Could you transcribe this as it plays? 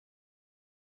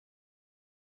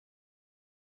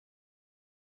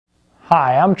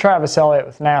Hi, I'm Travis Elliott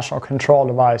with National Control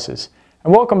Devices,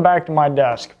 and welcome back to my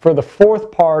desk for the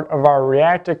fourth part of our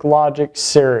Reactor Logic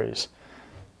series.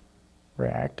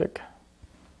 Reactor.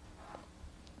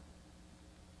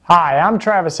 Hi, I'm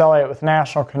Travis Elliott with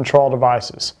National Control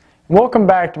Devices, and welcome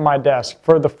back to my desk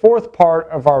for the fourth part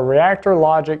of our Reactor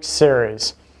Logic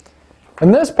series.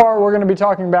 In this part, we're going to be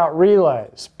talking about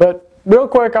relays, but real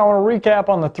quick, I want to recap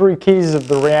on the three keys of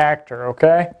the reactor,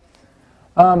 okay?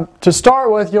 To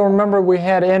start with, you'll remember we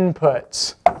had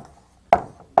inputs.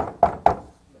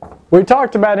 We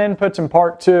talked about inputs in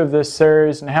part 2 of this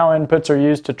series and how inputs are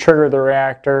used to trigger the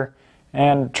reactor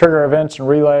and trigger events and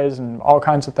relays and all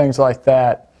kinds of things like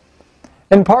that.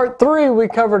 In part 3, we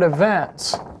covered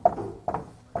events,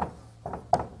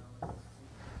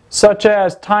 such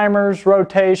as timers,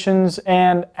 rotations,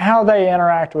 and how they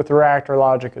interact with reactor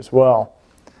logic as well.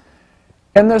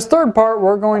 In this third part,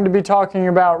 we're going to be talking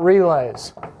about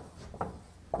relays,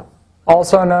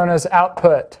 also known as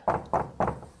output.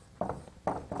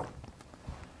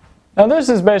 Now this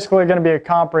is basically going to be a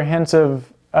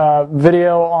comprehensive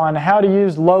video on how to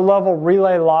use low-level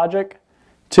relay logic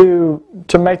to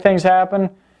make things happen,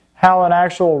 how an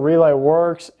actual relay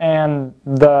works, and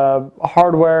the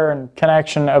hardware and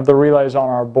connection of the relays on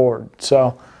our board.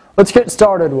 So let's get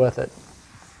started with it.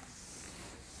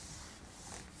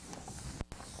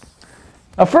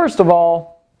 Now first of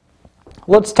all,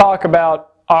 let's talk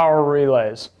about our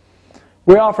relays.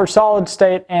 We offer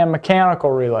solid-state and mechanical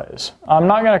relays. I'm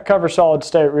not going to cover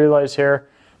solid-state relays here,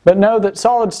 but know that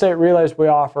solid-state relays we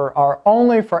offer are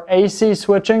only for AC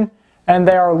switching and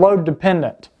they are load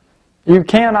dependent. You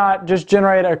cannot just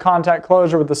generate a contact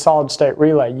closure with a solid-state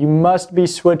relay. You must be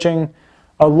switching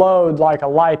a load like a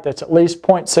light that's at least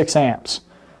 0.6 amps.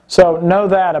 So know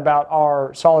that about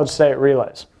our solid-state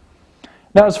relays.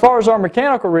 Now, as far as our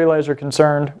mechanical relays are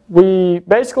concerned, we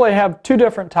basically have two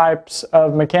different types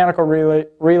of mechanical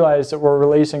relays that we're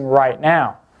releasing right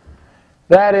now.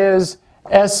 That is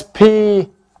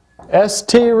SP-ST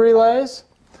relays.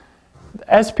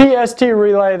 The SP-ST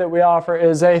relay that we offer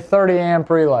is a 30 amp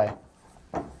relay.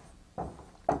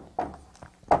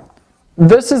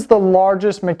 This is the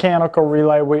largest mechanical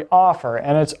relay we offer,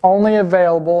 and it's only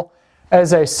available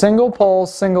as a single pole,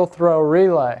 single throw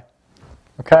relay.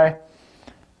 Okay?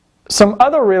 Some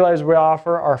other relays we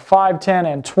offer are 5, 10,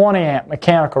 and 20 amp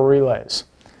mechanical relays.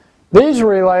 These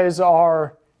relays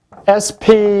are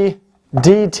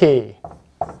SP-DT,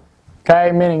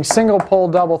 okay, meaning single pole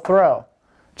double throw,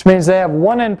 which means they have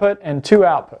one input and two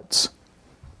outputs.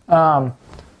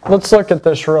 Let's look at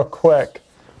this real quick.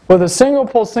 With a single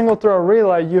pole single throw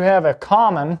relay, you have a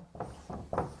common,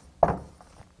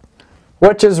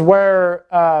 which is where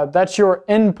that's your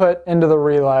input into the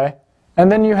relay. And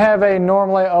then you have a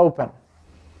normally open.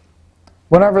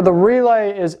 Whenever the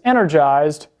relay is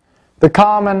energized, the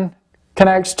common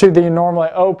connects to the normally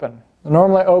open. The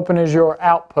normally open is your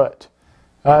output.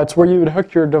 It's where you would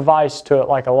hook your device to it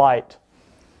like a light.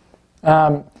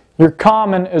 Your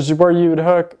common is where you would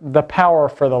hook the power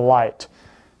for the light.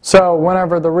 So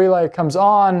whenever the relay comes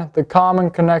on, the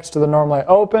common connects to the normally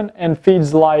open and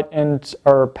feeds light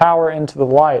or power into the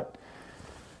light.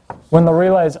 When the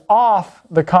relay is off,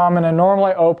 the common and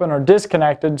normally open are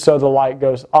disconnected, so the light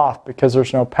goes off because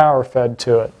there's no power fed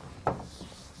to it.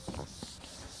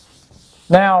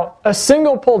 Now, a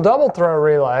single pole double throw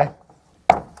relay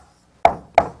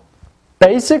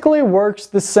basically works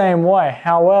the same way.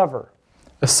 However,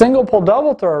 a single pole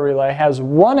double throw relay has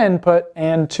one input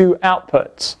and two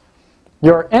outputs.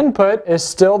 Your input is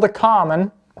still the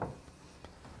common.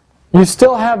 You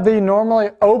still have the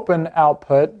normally open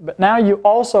output, but now you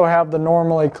also have the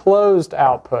normally closed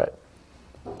output.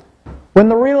 When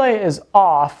the relay is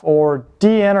off or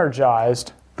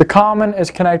de-energized, the common is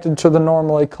connected to the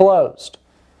normally closed.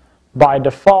 By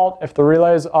default, if the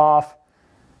relay is off,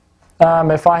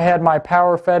 if I had my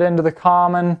power fed into the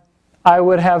common, I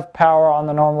would have power on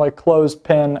the normally closed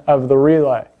pin of the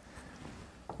relay.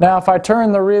 Now if I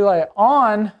turn the relay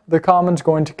on, the common's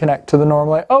going to connect to the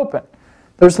normally open.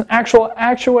 There's an actual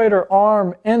actuator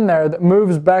arm in there that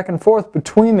moves back and forth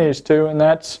between these two, and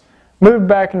that's moved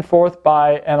back and forth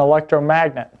by an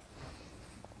electromagnet.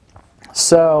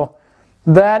 So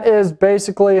that is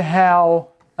basically how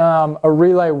a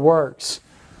relay works.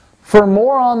 For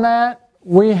more on that,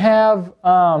 we have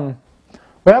a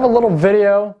little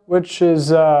video which is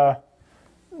about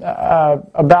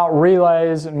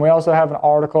relays, and we also have an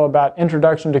article about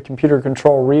Introduction to Computer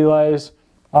Control Relays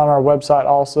on our website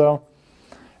also.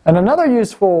 And another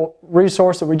useful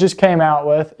resource that we just came out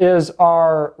with is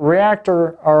our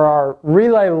reactor or our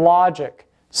relay logic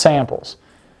samples.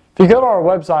 If you go to our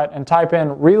website and type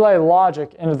in relay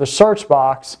logic into the search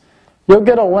box, you'll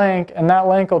get a link, and that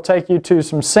link will take you to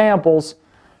some samples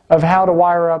of how to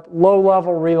wire up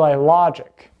low-level relay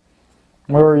logic,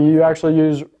 where you actually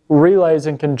use relays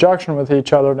in conjunction with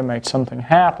each other to make something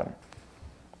happen.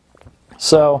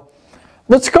 So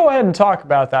let's go ahead and talk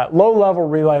about that, low-level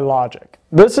relay logic.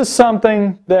 This is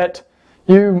something that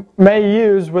you may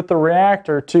use with the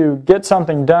reactor to get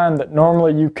something done that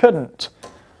normally you couldn't.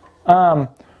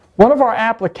 One of our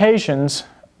applications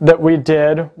that we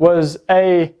did was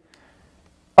a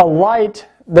light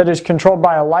that is controlled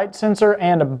by a light sensor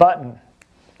and a button.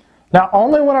 Now,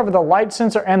 only whenever the light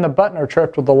sensor and the button are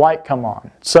tripped will the light come on.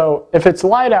 So if it's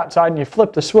light outside and you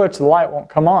flip the switch, the light won't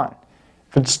come on.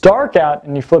 If it's dark out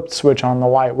and you flip the switch on, the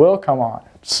light will come on.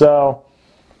 So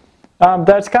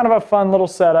that's kind of a fun little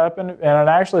setup, and it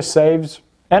actually saves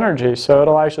energy, so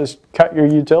it'll actually cut your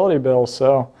utility bills.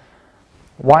 So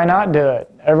why not do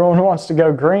it? Everyone wants to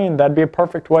go green. That'd be a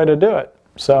perfect way to do it.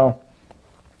 So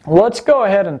let's go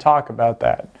ahead and talk about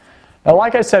that. Now,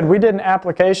 like I said, we did an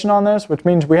application on this, which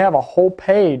means we have a whole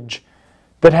page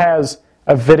that has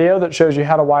a video that shows you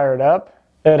how to wire it up.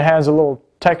 It has a little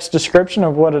text description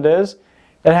of what it is.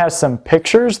 It has some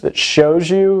pictures that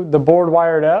shows you the board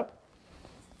wired up.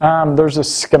 There's a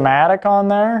schematic on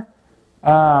there.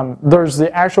 There's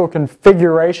the actual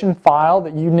configuration file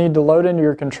that you need to load into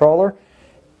your controller.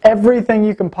 Everything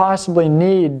you can possibly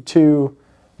need to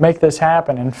make this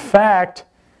happen. In fact,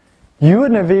 you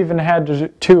wouldn't have even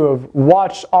had to have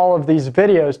watched all of these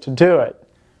videos to do it.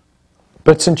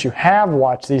 But since you have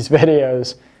watched these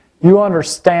videos, you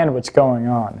understand what's going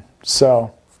on.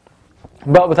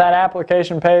 But with that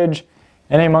application page,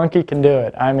 any monkey can do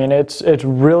it. I mean, it's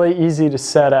really easy to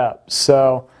set up.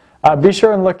 So be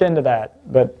sure and look into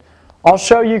that. But I'll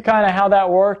show you kind of how that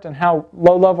worked and how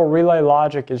low-level relay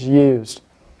logic is used.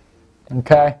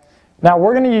 Okay. Now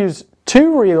we're going to use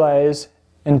 2 relays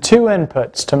and 2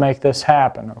 inputs to make this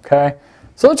happen. Okay.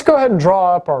 So let's go ahead and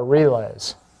draw up our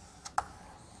relays.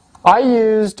 I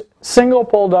used single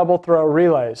pole double throw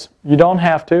relays. You don't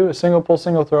have to. A single pole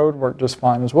single throw would work just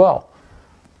fine as well.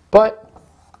 But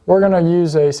we're going to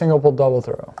use a single pole double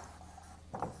throw.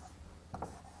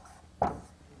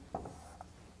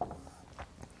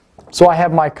 So I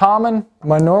have my common,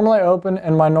 my normally open,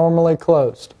 and my normally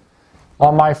closed.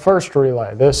 On my first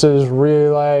relay, this is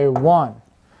relay 1.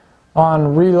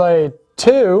 On relay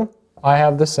 2, I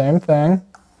have the same thing.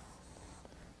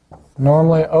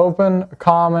 Normally open, a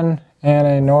common, and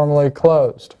a normally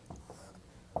closed.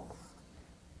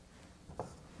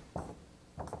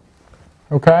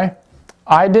 Okay?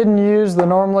 I didn't use the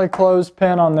normally closed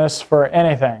pin on this for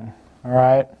anything. All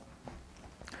right?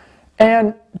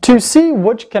 And to see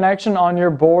which connection on your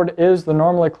board is the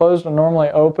normally closed and normally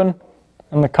open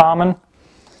and the common,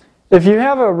 if you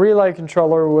have a relay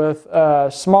controller with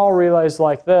small relays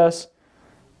like this,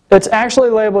 it's actually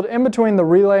labeled in between the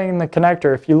relay and the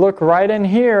connector. If you look right in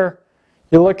here,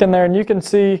 you look in there and you can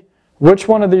see which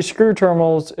one of these screw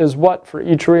terminals is what for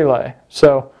each relay.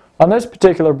 So on this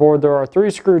particular board, there are 3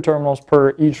 screw terminals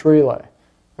per each relay.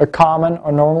 A common,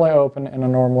 a normally open, and a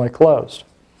normally closed.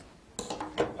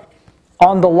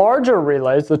 On the larger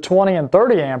relays, the 20 and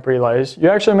 30 amp relays, you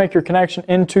actually make your connection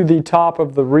into the top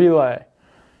of the relay.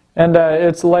 And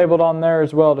it's labeled on there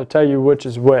as well to tell you which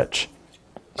is which.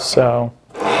 So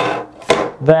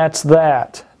that's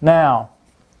that. Now,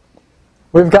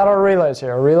 we've got our relays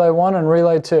here, relay 1 and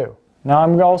relay 2. Now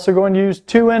I'm also going to use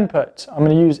 2 inputs. I'm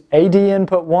going to use AD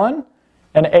input 1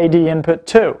 and AD input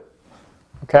 2.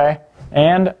 Okay?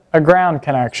 And a ground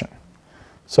connection.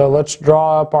 So let's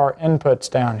draw up our inputs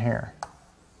down here.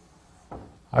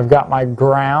 I've got my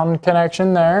ground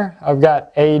connection there. I've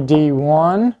got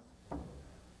AD1.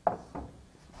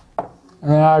 And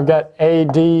then I've got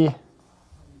AD2.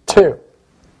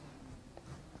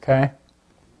 Okay.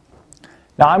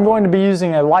 Now I'm going to be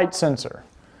using a light sensor.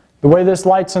 The way this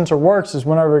light sensor works is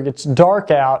whenever it gets dark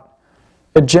out,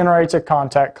 it generates a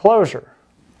contact closure.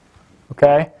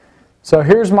 Okay. So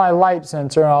here's my light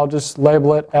sensor. I'll just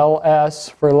label it LS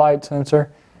for light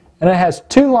sensor. And it has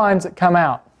 2 lines that come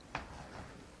out.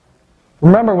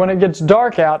 Remember, when it gets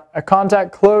dark out, a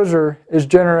contact closure is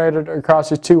generated across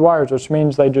these 2 wires, which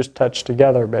means they just touch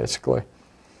together, basically.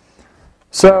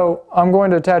 So I'm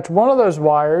going to attach one of those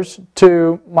wires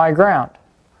to my ground,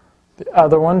 the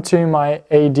other one to my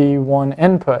AD1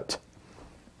 input.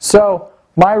 So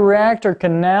my reactor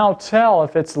can now tell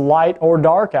if it's light or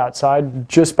dark outside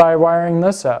just by wiring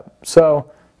this up.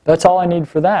 So that's all I need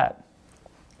for that.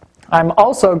 I'm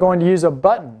also going to use a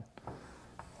button.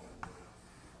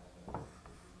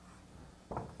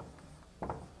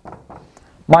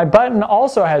 My button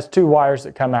also has 2 wires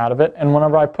that come out of it, and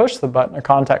whenever I push the button, a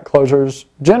contact closure is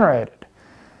generated.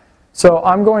 So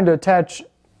I'm going to attach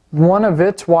one of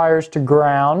its wires to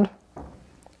ground,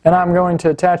 and I'm going to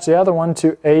attach the other one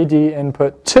to AD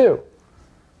input 2.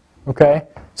 Okay,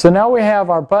 so now we have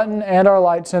our button and our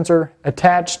light sensor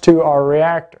attached to our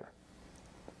reactor.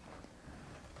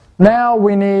 Now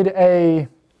we need a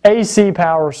AC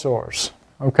power source.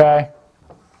 Okay,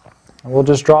 and we'll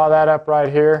just draw that up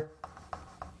right here.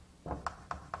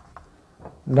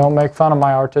 Don't make fun of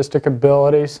my artistic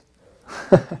abilities.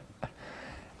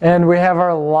 And we have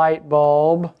our light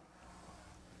bulb.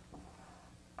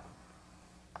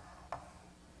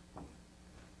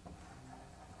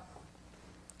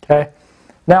 Okay.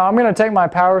 Now I'm going to take my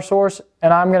power source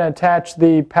and I'm going to attach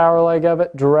the power leg of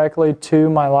it directly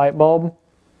to my light bulb.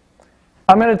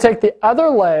 I'm going to take the other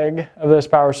leg of this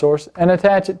power source and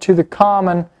attach it to the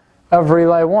common of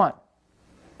relay 1.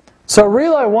 So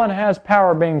relay 1 has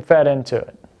power being fed into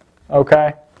it.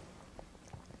 Okay.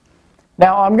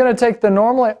 Now I'm going to take the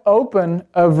normally open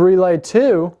of relay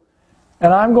 2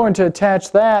 and I'm going to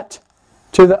attach that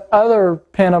to the other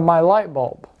pin of my light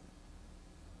bulb.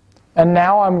 And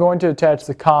now I'm going to attach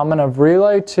the common of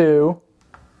relay 2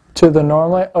 to the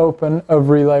normally open of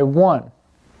relay 1.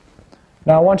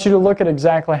 Now I want you to look at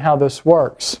exactly how this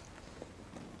works.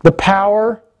 The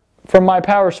power from my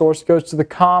power source goes to the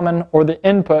common or the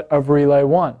input of relay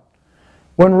 1.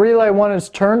 When relay 1 is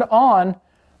turned on,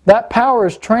 that power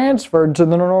is transferred to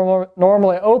the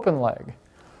normally open leg,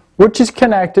 which is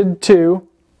connected to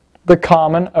the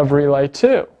common of relay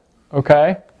 2.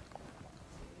 Okay?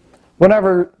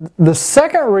 Whenever the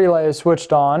second relay is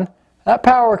switched on, that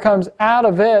power comes out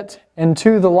of it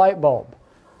into the light bulb,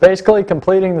 basically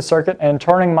completing the circuit and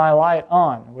turning my light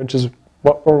on, which is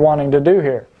what we're wanting to do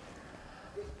here.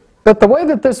 But the way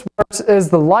that this works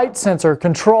is the light sensor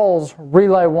controls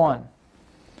relay 1.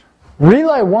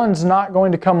 Relay 1's not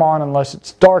going to come on unless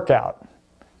it's dark out.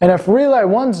 And if relay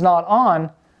 1's not on,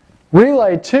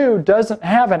 relay 2 doesn't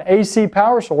have an AC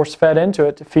power source fed into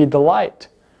it to feed the light.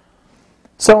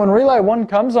 So when relay 1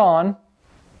 comes on,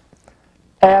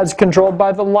 as controlled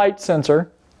by the light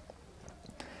sensor,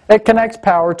 it connects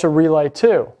power to relay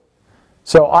 2.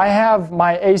 So I have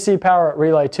my AC power at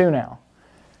relay 2 now.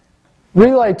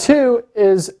 Relay 2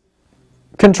 is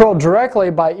controlled directly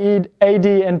by AD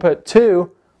input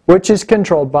 2, which is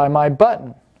controlled by my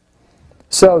button.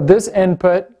 So this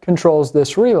input controls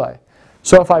this relay.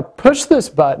 So if I push this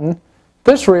button,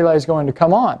 this relay is going to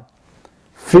come on,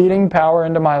 feeding power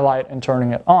into my light and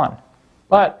turning it on.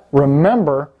 But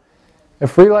remember,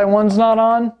 if relay 1's not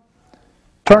on,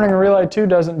 turning relay 2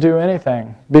 doesn't do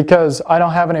anything because I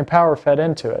don't have any power fed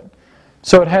into it.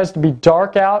 So it has to be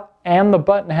dark out and the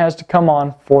button has to come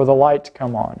on for the light to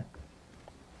come on.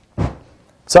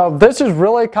 So this is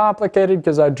really complicated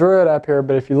because I drew it up here,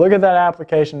 but if you look at that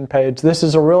application page, this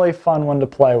is a really fun one to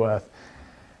play with.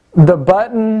 The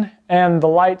button and the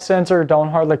light sensor don't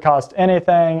hardly cost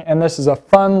anything, and this is a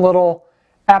fun little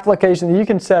application that you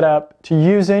can set up to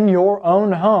use in your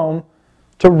own home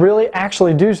to really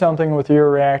actually do something with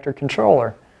your reactor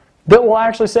controller that will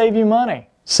actually save you money.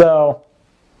 So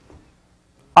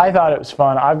I thought it was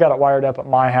fun. I've got it wired up at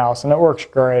my house, and it works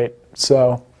great.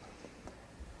 So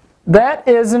that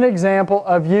is an example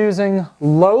of using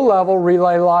low-level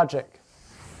relay logic.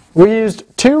 We used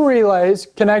two relays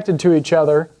connected to each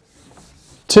other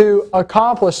to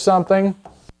accomplish something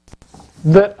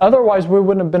that otherwise we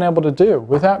wouldn't have been able to do.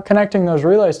 Without connecting those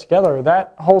relays together,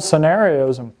 that whole scenario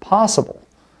is impossible.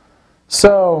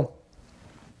 So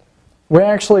we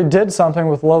actually did something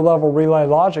with low-level relay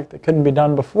logic that couldn't be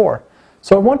done before.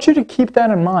 So I want you to keep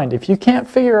that in mind. If you can't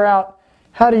figure out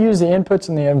how to use the inputs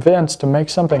and the events to make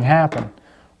something happen,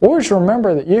 always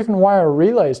remember that you can wire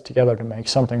relays together to make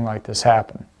something like this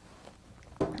happen.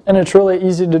 And it's really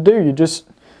easy to do. You just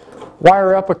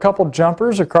wire up a couple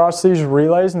jumpers across these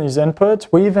relays and these inputs.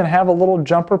 We even have a little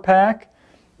jumper pack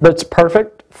that's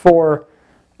perfect for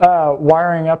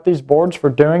wiring up these boards for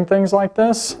doing things like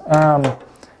this.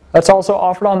 That's also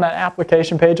offered on that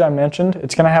application page I mentioned.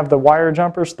 It's going to have the wire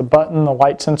jumpers, the button, the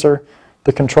light sensor,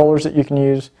 the controllers that you can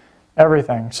use,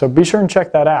 everything. So be sure and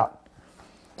check that out.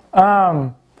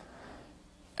 And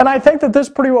I think that this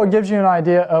pretty well gives you an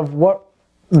idea of what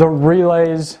the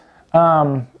relays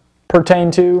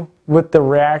pertain to with the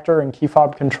reactor and key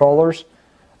fob controllers.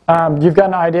 You've got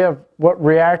an idea of what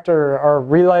reactor or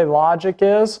relay logic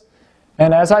is.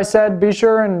 And as I said, be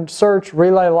sure and search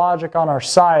relay logic on our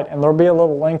site, and there'll be a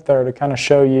little link there to kind of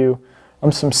show you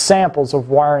some samples of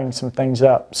wiring some things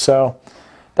up. So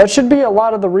that should be a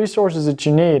lot of the resources that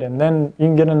you need, and then you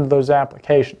can get into those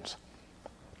applications.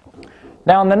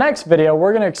 Now in the next video,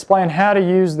 we're going to explain how to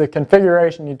use the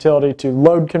configuration utility to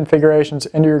load configurations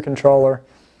into your controller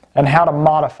and how to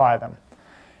modify them.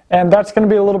 And that's going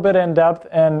to be a little bit in depth,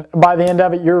 and by the end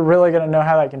of it you're really going to know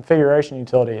how that configuration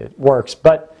utility works.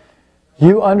 But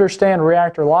you understand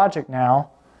reactor logic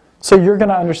now, so you're going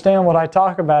to understand what I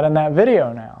talk about in that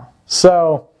video now.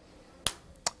 So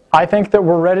I think that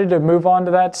we're ready to move on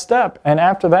to that step, and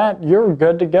after that you're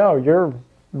good to go. You're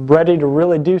ready to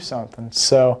really do something.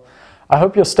 So I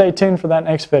hope you'll stay tuned for that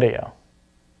next video.